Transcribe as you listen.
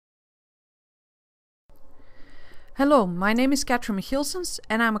Hello, my name is Katrin Michielsens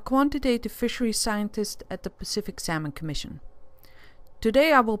and I'm a quantitative fisheries scientist at the Pacific Salmon Commission.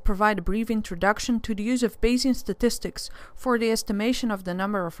 Today I will provide a brief introduction to the use of Bayesian statistics for the estimation of the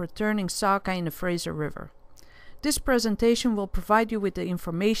number of returning sockeye in the Fraser River. This presentation will provide you with the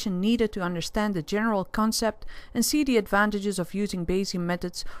information needed to understand the general concept and see the advantages of using Bayesian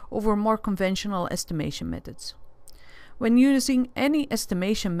methods over more conventional estimation methods. When using any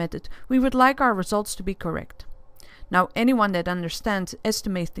estimation method, we would like our results to be correct. Now, anyone that understands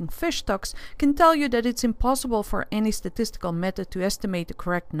estimating fish stocks can tell you that it's impossible for any statistical method to estimate the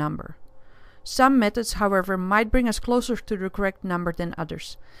correct number. Some methods, however, might bring us closer to the correct number than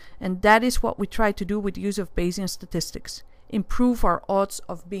others, and that is what we try to do with the use of Bayesian statistics, improve our odds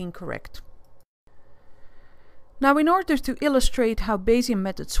of being correct. Now, in order to illustrate how Bayesian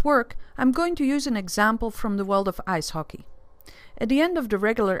methods work, I'm going to use an example from the world of ice hockey. At the end of the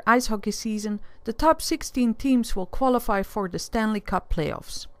regular ice hockey season, the top 16 teams will qualify for the Stanley Cup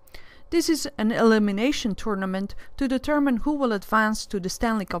playoffs. This is an elimination tournament to determine who will advance to the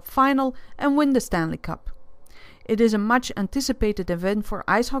Stanley Cup final and win the Stanley Cup. It is a much anticipated event for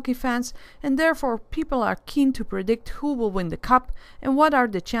ice hockey fans, and therefore people are keen to predict who will win the cup and what are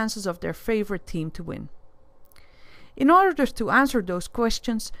the chances of their favorite team to win. In order to answer those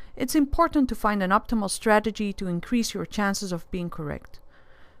questions, it's important to find an optimal strategy to increase your chances of being correct.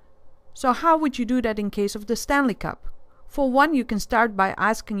 So how would you do that in case of the Stanley Cup? For one, you can start by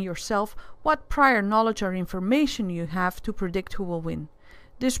asking yourself what prior knowledge or information you have to predict who will win.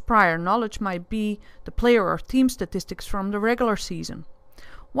 This prior knowledge might be the player or team statistics from the regular season.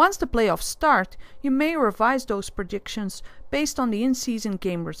 Once the playoffs start, you may revise those predictions based on the in-season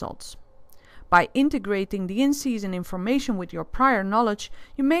game results. By integrating the in-season information with your prior knowledge,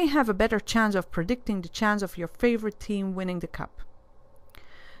 you may have a better chance of predicting the chance of your favorite team winning the cup.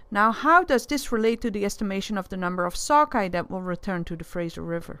 Now, how does this relate to the estimation of the number of sockeye that will return to the Fraser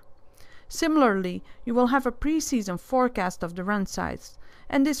River? Similarly, you will have a pre-season forecast of the run size,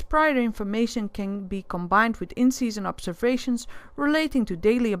 and this prior information can be combined with in-season observations relating to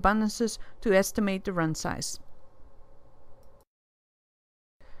daily abundances to estimate the run size.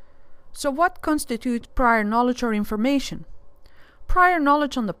 So what constitutes prior knowledge or information? Prior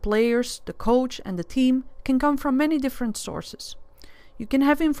knowledge on the players, the coach and the team can come from many different sources. You can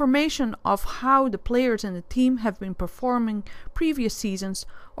have information of how the players and the team have been performing previous seasons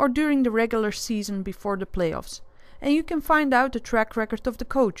or during the regular season before the playoffs, and you can find out the track record of the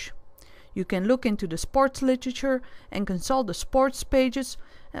coach. You can look into the sports literature and consult the sports pages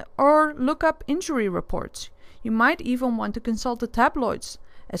or look up injury reports. You might even want to consult the tabloids,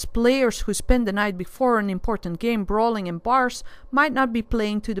 as players who spend the night before an important game brawling in bars might not be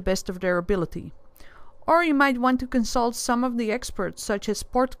playing to the best of their ability. Or you might want to consult some of the experts, such as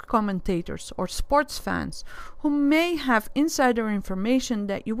sport commentators or sports fans, who may have insider information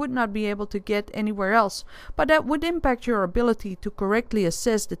that you would not be able to get anywhere else, but that would impact your ability to correctly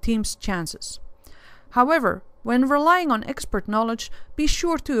assess the team's chances. However, when relying on expert knowledge, be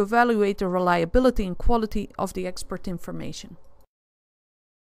sure to evaluate the reliability and quality of the expert information.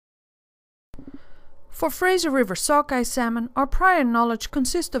 For Fraser River sockeye salmon, our prior knowledge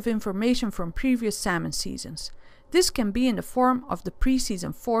consists of information from previous salmon seasons. This can be in the form of the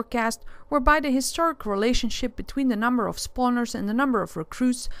pre-season forecast, whereby the historic relationship between the number of spawners and the number of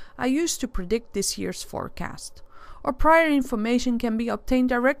recruits are used to predict this year's forecast. Or prior information can be obtained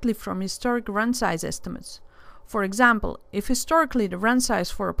directly from historic run size estimates. For example, if historically the run size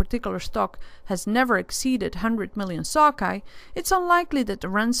for a particular stock has never exceeded 100 million sockeye, it's unlikely that the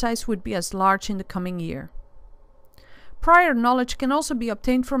run size would be as large in the coming year. Prior knowledge can also be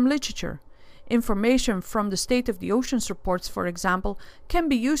obtained from literature. Information from the State of the Oceans reports, for example, can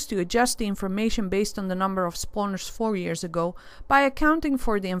be used to adjust the information based on the number of spawners 4 years ago by accounting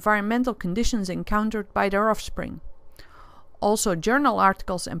for the environmental conditions encountered by their offspring. Also, journal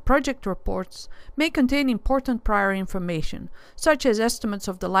articles and project reports may contain important prior information, such as estimates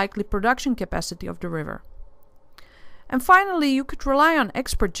of the likely production capacity of the river. And finally, you could rely on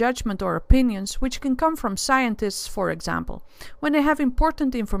expert judgment or opinions, which can come from scientists, for example, when they have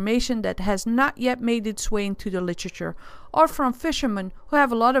important information that has not yet made its way into the literature, or from fishermen who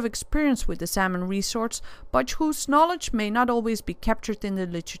have a lot of experience with the salmon resource, but whose knowledge may not always be captured in the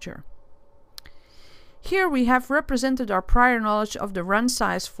literature. Here we have represented our prior knowledge of the run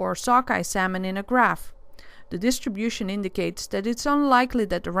size for sockeye salmon in a graph. The distribution indicates that it's unlikely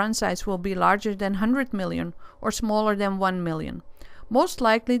that the run size will be larger than 100 million or smaller than 1 million. Most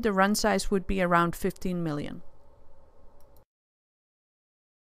likely the run size would be around 15 million.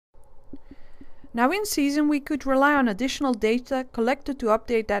 Now in season we could rely on additional data collected to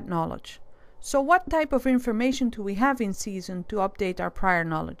update that knowledge. So what type of information do we have in season to update our prior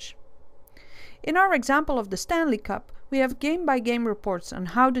knowledge? In our example of the Stanley Cup, we have game-by-game reports on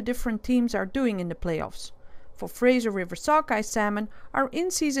how the different teams are doing in the playoffs. For Fraser River Sockeye salmon, our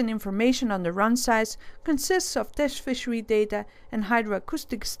in-season information on the run size consists of test fishery data and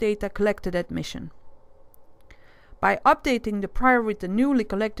hydroacoustics data collected at mission. By updating the prior with the newly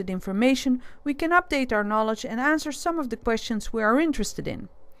collected information, we can update our knowledge and answer some of the questions we are interested in.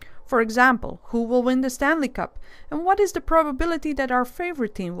 For example, who will win the Stanley Cup, and what is the probability that our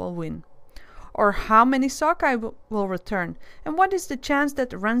favorite team will win? Or how many sockeye will return, and what is the chance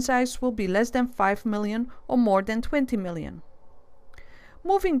that the run size will be less than 5 million or more than 20 million?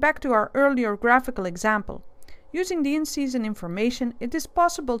 Moving back to our earlier graphical example, using the in-season information, it is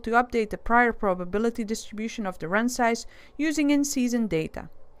possible to update the prior probability distribution of the run size using in-season data.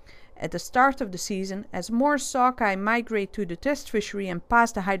 At the start of the season, as more sockeye migrate to the test fishery and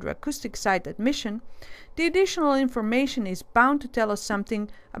pass the hydroacoustic site at mission, the additional information is bound to tell us something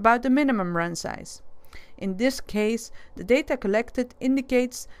about the minimum run size. In this case, the data collected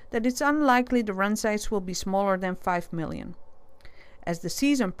indicates that it's unlikely the run size will be smaller than 5 million. As the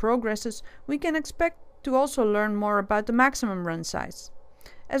season progresses, we can expect to also learn more about the maximum run size.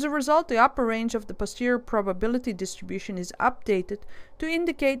 As a result, the upper range of the posterior probability distribution is updated to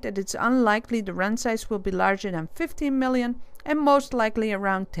indicate that it's unlikely the run size will be larger than 15 million and most likely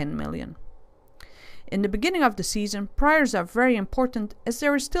around 10 million. In the beginning of the season, priors are very important as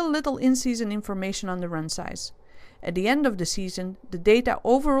there is still little in-season information on the run size. At the end of the season, the data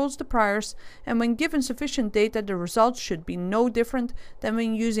overrules the priors, and when given sufficient data, the results should be no different than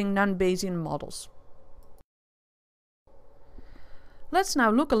when using non-Bayesian models. Let's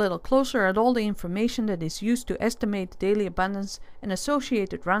now look a little closer at all the information that is used to estimate the daily abundance and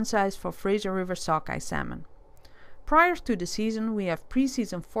associated run size for Fraser River sockeye salmon. Prior to the season, we have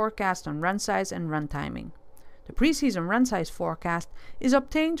pre-season forecast on run size and run timing. The pre-season run size forecast is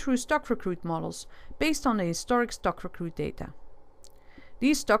obtained through stock recruit models based on the historic stock recruit data.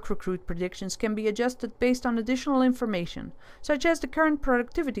 These stock recruit predictions can be adjusted based on additional information, such as the current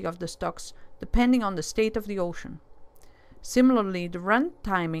productivity of the stocks, depending on the state of the ocean. Similarly, the run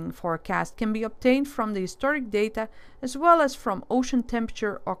timing forecast can be obtained from the historic data as well as from ocean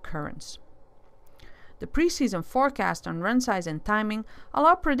temperature or currents. The pre-season forecast on run size and timing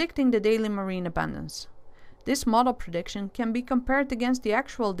allow predicting the daily marine abundance. This model prediction can be compared against the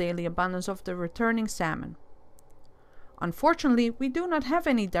actual daily abundance of the returning salmon. Unfortunately, we do not have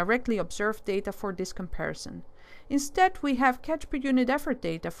any directly observed data for this comparison. Instead, we have catch per unit effort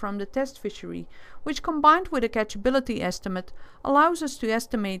data from the test fishery, which combined with a catchability estimate allows us to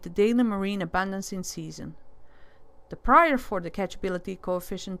estimate the daily marine abundance in season. The prior for the catchability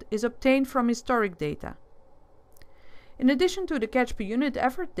coefficient is obtained from historic data. In addition to the catch per unit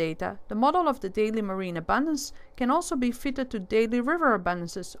effort data, the model of the daily marine abundance can also be fitted to daily river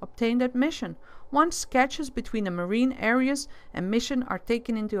abundances obtained at mission, once catches between the marine areas and mission are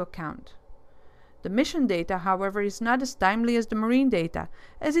taken into account. The mission data, however, is not as timely as the marine data,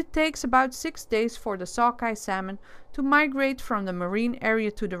 as it takes about 6 days for the sockeye salmon to migrate from the marine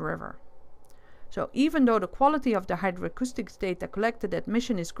area to the river. So even though the quality of the hydroacoustics data collected at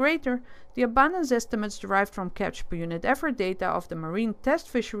mission is greater, the abundance estimates derived from catch per unit effort data of the marine test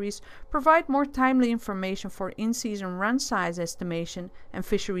fisheries provide more timely information for in-season run size estimation and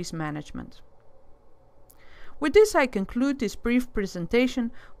fisheries management. With this, I conclude this brief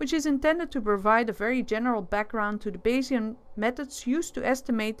presentation, which is intended to provide a very general background to the Bayesian methods used to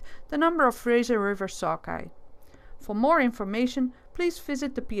estimate the number of Fraser River sockeye. For more information, please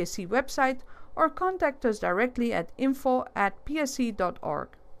visit the PSC website or contact us directly at info@psc.org.